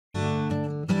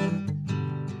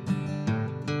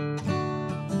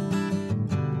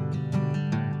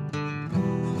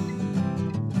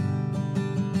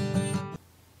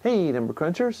Hey number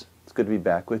crunchers, it's good to be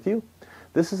back with you.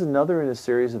 This is another in a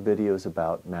series of videos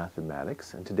about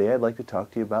mathematics, and today I'd like to talk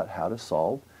to you about how to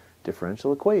solve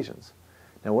differential equations.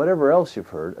 Now whatever else you've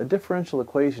heard, a differential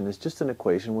equation is just an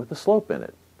equation with a slope in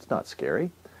it. It's not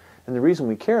scary. And the reason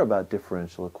we care about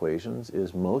differential equations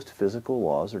is most physical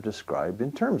laws are described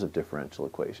in terms of differential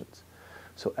equations.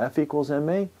 So F equals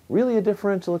ma, really a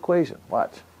differential equation.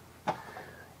 Watch.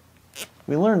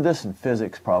 We learned this in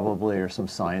physics probably, or some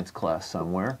science class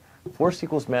somewhere. Force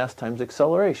equals mass times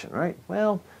acceleration, right?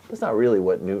 Well, that's not really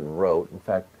what Newton wrote. In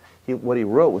fact, what he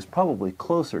wrote was probably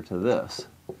closer to this.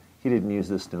 He didn't use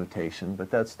this notation,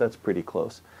 but that's pretty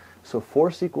close. So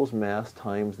force equals mass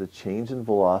times the change in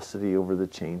velocity over the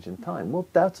change in time. Well,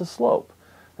 that's a slope.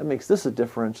 That makes this a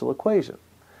differential equation.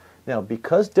 Now,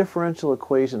 because differential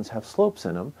equations have slopes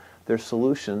in them, their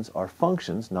solutions are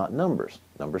functions, not numbers.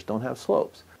 Numbers don't have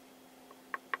slopes.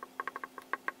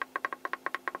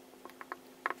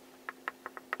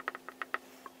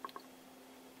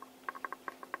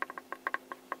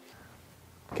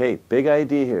 Okay, big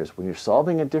idea here is when you're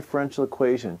solving a differential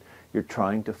equation, you're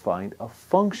trying to find a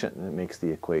function that makes the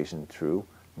equation true,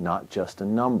 not just a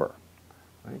number.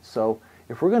 Right? So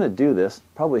if we're going to do this, it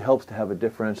probably helps to have a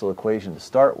differential equation to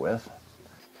start with.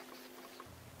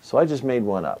 So I just made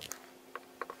one up.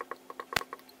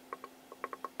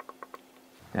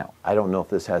 Now, I don't know if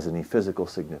this has any physical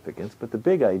significance, but the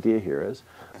big idea here is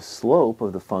the slope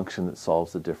of the function that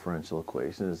solves the differential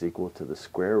equation is equal to the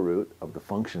square root of the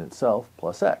function itself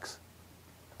plus x.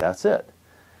 That's it.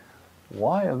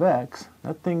 Y of x,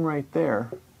 that thing right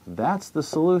there, that's the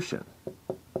solution.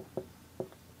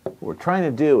 What we're trying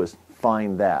to do is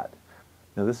find that.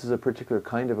 Now, this is a particular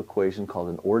kind of equation called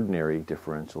an ordinary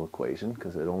differential equation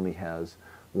because it only has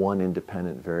one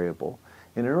independent variable.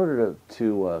 And in order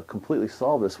to completely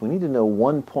solve this, we need to know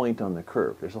one point on the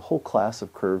curve. There's a whole class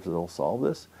of curves that will solve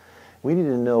this. We need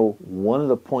to know one of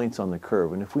the points on the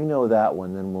curve, and if we know that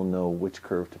one, then we'll know which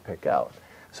curve to pick out.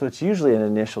 So it's usually an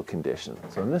initial condition.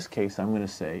 So in this case, I'm going to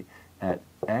say at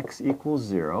x equals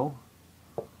 0,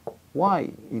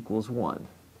 y equals 1.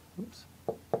 Oops.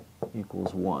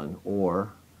 Equals 1,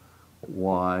 or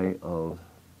y of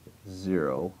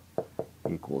 0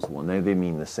 equals 1. They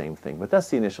mean the same thing, but that's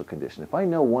the initial condition. If I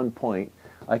know one point,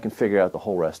 I can figure out the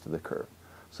whole rest of the curve.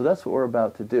 So that's what we're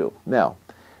about to do. Now,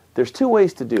 there's two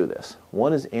ways to do this.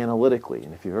 One is analytically,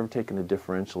 and if you've ever taken a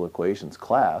differential equations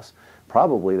class,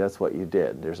 probably that's what you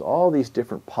did. There's all these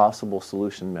different possible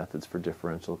solution methods for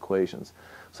differential equations.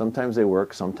 Sometimes they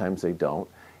work, sometimes they don't.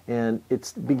 And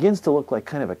it begins to look like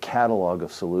kind of a catalog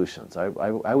of solutions. I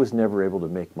was never able to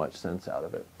make much sense out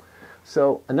of it.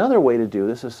 So another way to do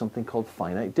this is something called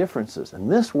finite differences.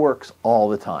 And this works all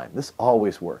the time. This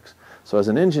always works. So as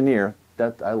an engineer,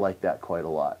 I like that quite a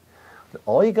lot. But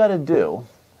all you got to do,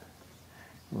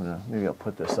 maybe I'll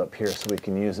put this up here so we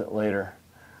can use it later.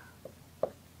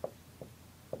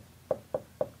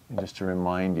 And just to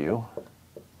remind you,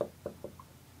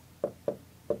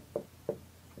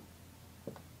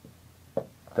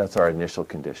 that's our initial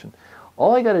condition.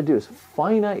 All I got to do is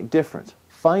finite difference.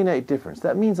 Finite difference.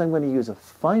 That means I'm going to use a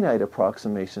finite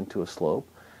approximation to a slope,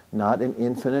 not an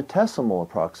infinitesimal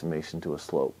approximation to a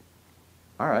slope.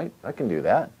 All right, I can do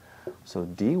that. So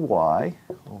dy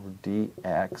over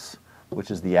dx, which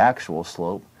is the actual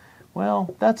slope,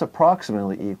 well, that's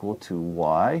approximately equal to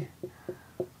y,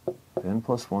 n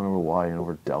plus 1 over y and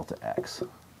over delta x.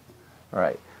 All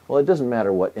right, well, it doesn't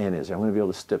matter what n is. I'm going to be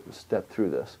able to step through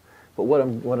this. But what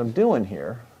I'm doing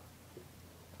here,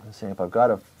 let's say if I've got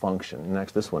a function,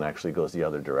 next this one actually goes the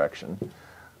other direction,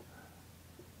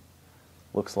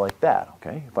 looks like that,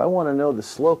 okay? If I want to know the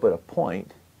slope at a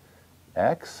point,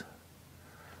 x,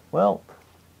 well,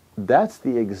 that's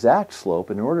the exact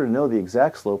slope. In order to know the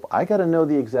exact slope, I got to know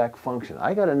the exact function.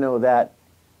 I got to know that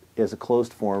as a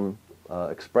closed form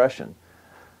expression.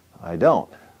 I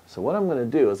don't. So what I'm going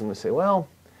to do is I'm going to say, well,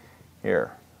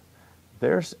 here,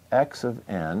 there's x of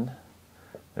n.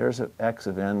 There's x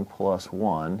of n plus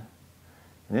 1,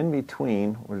 and in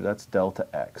between, that's delta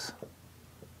x.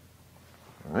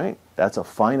 All right? That's a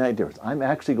finite difference. I'm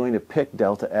actually going to pick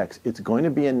delta x. It's going to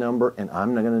be a number, and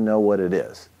I'm not going to know what it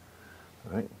is.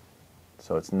 All right?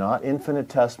 So it's not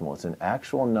infinitesimal. It's an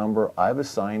actual number. I've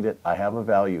assigned it. I have a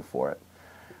value for it.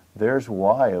 There's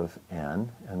y of n,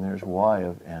 and there's y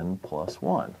of n plus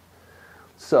 1.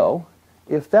 So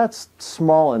if that's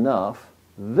small enough,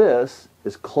 this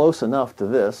is close enough to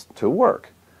this to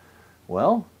work.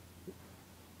 Well,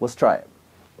 let's try it.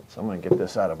 So I'm going to get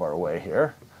this out of our way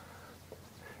here.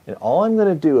 And all I'm going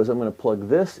to do is I'm going to plug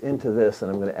this into this,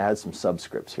 and I'm going to add some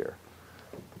subscripts here.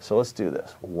 So let's do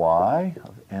this. Y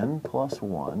of n plus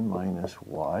 1 minus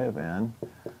y of n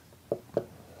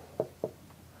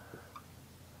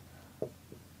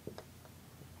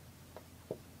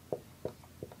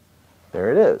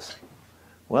There it is.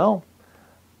 Well,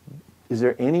 is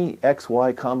there any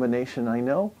XY combination I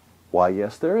know? Why,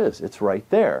 yes, there is. It's right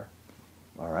there.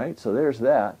 All right, so there's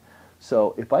that.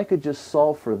 So if I could just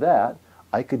solve for that,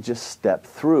 I could just step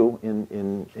through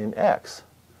in X.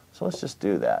 So let's just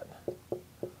do that.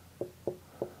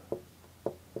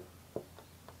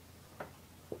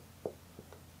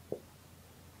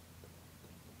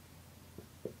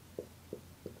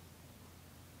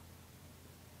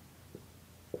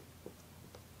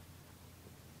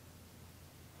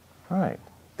 All right,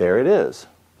 there it is.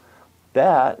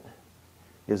 That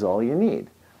is all you need.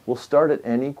 We'll start at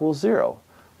n equals 0.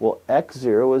 Well,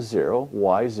 x0 is 0,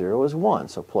 y0 is 1.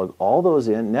 So plug all those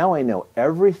in. Now I know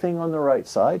everything on the right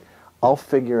side. I'll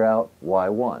figure out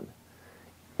y1.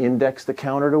 Index the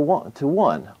counter to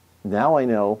 1. Now I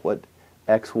know what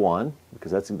x1,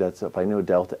 because that's if I know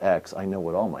delta x, I know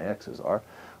what all my x's are.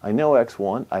 I know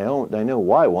x1. I know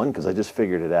y1 because I just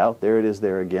figured it out. There it is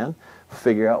there again.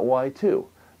 Figure out y2.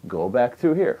 Go back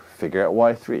through here. Figure out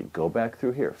y3. Go back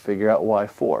through here. Figure out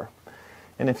y4.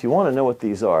 And if you want to know what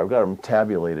these are, I've got them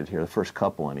tabulated here, the first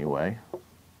couple anyway.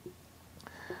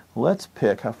 Let's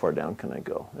pick, how far down can I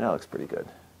go? That looks pretty good.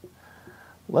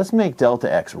 Let's make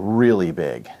delta x really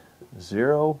big.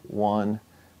 0, 1,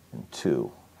 and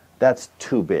 2. That's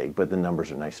too big, but the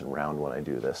numbers are nice and round when I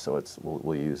do this, so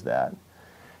we'll use that.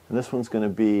 And this one's going to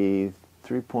be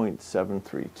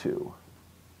 3.732.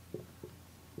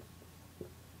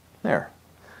 There.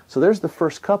 So there's the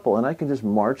first couple, and I can just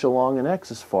march along an x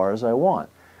as far as I want.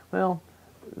 Well,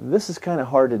 this is kind of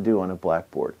hard to do on a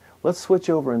blackboard. Let's switch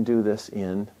over and do this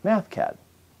in Mathcad.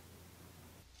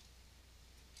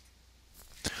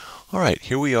 All right,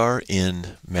 here we are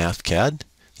in Mathcad.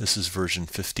 This is version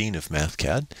 15 of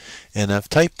Mathcad, and I've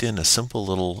typed in a simple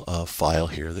little file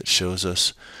here that shows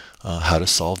us how to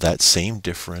solve that same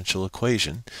differential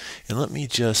equation. And let me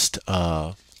just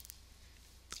walk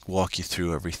you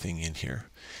through everything in here.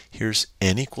 Here's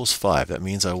n equals 5. That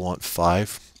means I want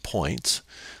 5 points.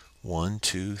 1,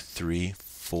 2, 3,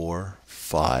 4,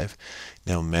 5.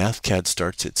 Now Mathcad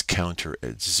starts its counter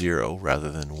at 0 rather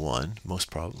than 1.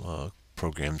 Most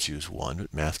programs use 1,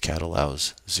 but Mathcad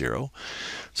allows 0.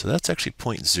 So that's actually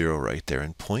point 0 right there,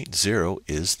 and point 0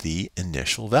 is the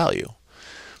initial value.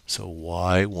 So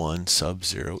y1 sub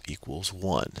 0 equals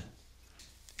 1.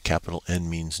 Capital N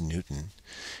means Newton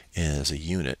as a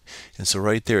unit. And so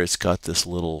right there it's got this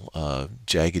little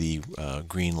jaggedy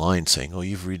green line saying, oh,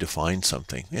 you've redefined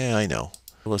something. Yeah, I know.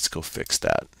 Let's go fix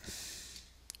that.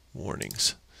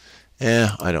 Warnings.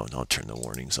 I don't know. I'll turn the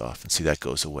warnings off and see that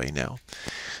goes away now.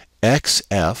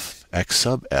 xf, x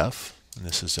sub f, and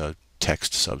this is a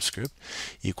text subscript,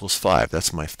 equals 5.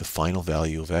 That's the final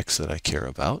value of x that I care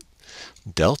about.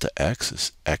 Delta x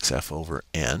is xf over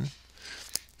n.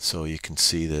 So you can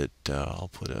see that I'll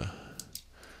put a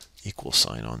equal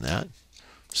sign on that.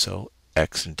 So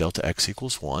x and delta x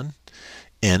equals 1.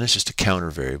 N is just a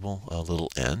counter variable, a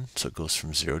little n, so it goes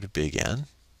from 0 to big N,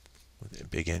 with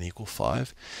big N equal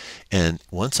 5. And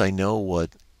once I know what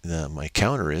my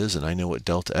counter is, and I know what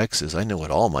delta x is, I know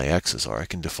what all my x's are. I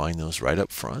can define those right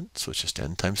up front. So it's just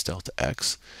n times delta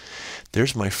x.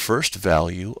 There's my first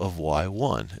value of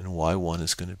y1, and y1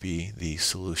 is going to be the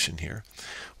solution here.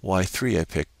 y3 I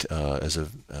picked as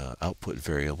an output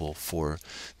variable for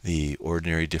the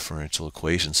ordinary differential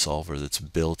equation solver that's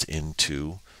built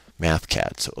into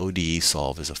Mathcad. So ODE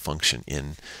solve is a function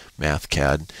in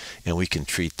Mathcad, and we can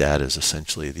treat that as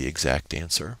essentially the exact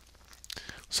answer.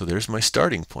 So there's my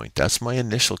starting point. That's my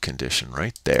initial condition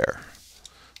right there.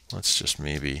 Let's just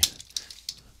maybe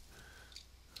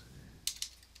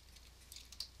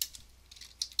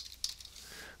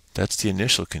that's the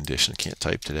initial condition. I can't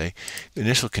type today. The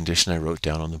initial condition I wrote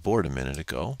down on the board a minute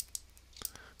ago.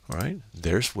 All right,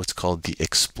 there's what's called the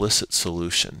explicit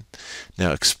solution.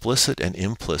 Now, explicit and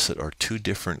implicit are two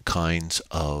different kinds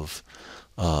of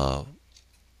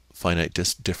finite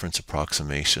difference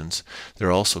approximations.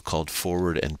 They're also called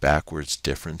forward and backwards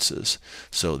differences.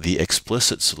 So the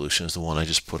explicit solution is the one I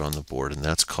just put on the board, and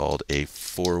that's called a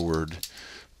forward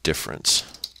difference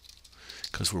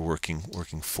because we're working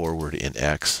forward in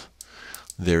x.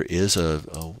 There is a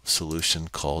solution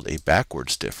called a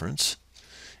backwards difference,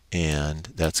 and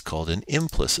that's called an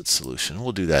implicit solution.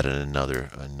 We'll do that in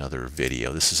another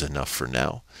video. This is enough for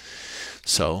now.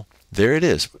 So there it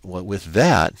is. With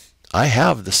that, I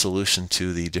have the solution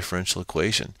to the differential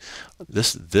equation.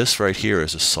 This right here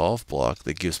is a solve block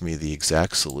that gives me the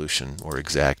exact solution, or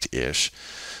exact-ish.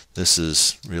 This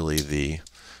is really the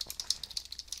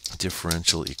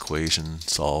differential equation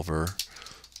solver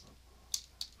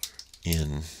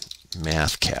in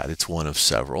Mathcad. It's one of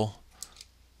several.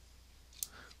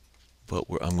 but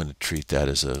I'm going to treat that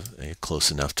as a close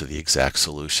enough to the exact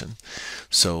solution.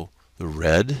 So the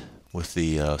red with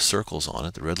the circles on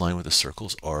it, the red line with the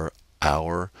circles, are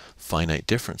our finite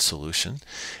difference solution,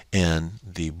 and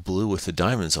the blue with the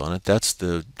diamonds on it, that's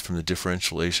from the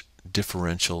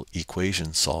differential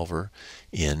equation solver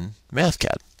in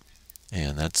Mathcad,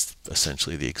 and that's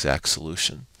essentially the exact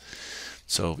solution.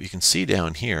 So you can see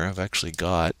down here, I've actually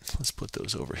got, let's put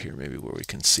those over here maybe where we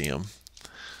can see them.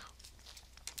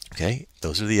 Okay,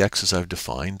 those are the x's I've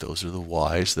defined. Those are the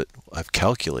y's that I've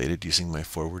calculated using my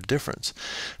forward difference.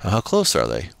 Now, how close are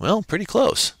they? Well, pretty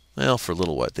close. Well, for a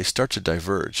little while. They start to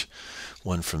diverge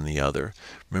one from the other.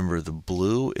 Remember, the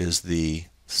blue is the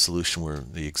solution, where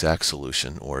the exact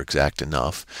solution, or exact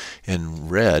enough,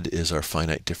 and red is our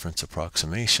finite difference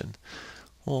approximation.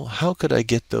 Well, how could I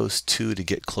get those two to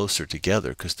get closer together?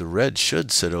 Because the red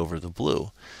should sit over the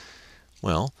blue.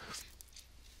 Well,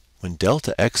 when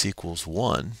delta x equals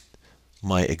 1,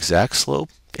 my exact slope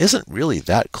isn't really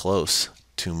that close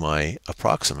to my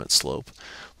approximate slope.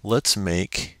 Let's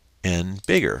make n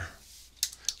bigger.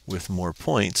 With more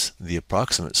points, the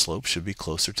approximate slope should be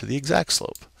closer to the exact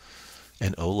slope.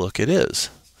 And oh, look, it is.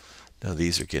 Now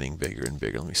these are getting bigger and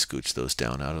bigger. Let me scooch those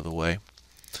down out of the way.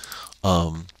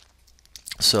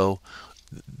 So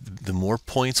the more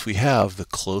points we have, the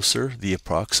closer the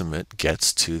approximate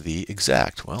gets to the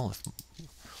exact. Well, if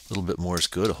a little bit more is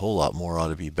good, a whole lot more ought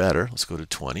to be better. Let's go to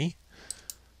 20.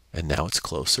 And now it's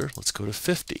closer. Let's go to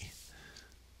 50.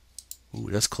 Ooh,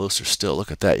 that's closer still.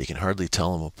 Look at that. You can hardly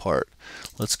tell them apart.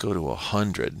 Let's go to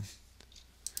 100.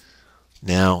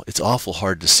 Now, it's awful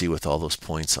hard to see with all those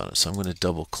points on it. So I'm going to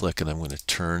double click and I'm going to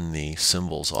turn the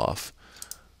symbols off.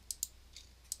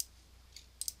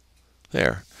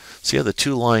 There. So yeah, the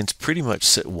two lines pretty much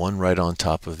sit one right on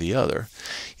top of the other.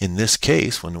 In this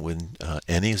case, when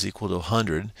n is equal to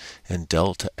 100 and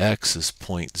delta x is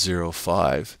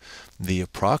 0.05, the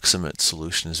approximate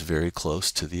solution is very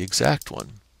close to the exact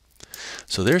one.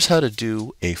 So there's how to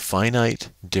do a finite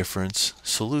difference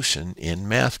solution in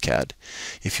Mathcad.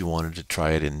 If you wanted to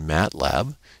try it in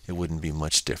Matlab, it wouldn't be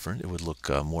much different. It would look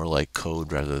more like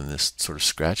code rather than this sort of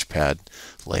scratch pad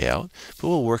layout, but it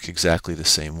will work exactly the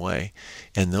same way.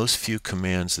 And those few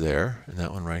commands there, and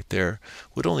that one right there,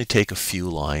 would only take a few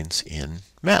lines in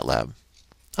Matlab.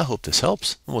 I hope this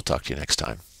helps, and we'll talk to you next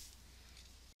time.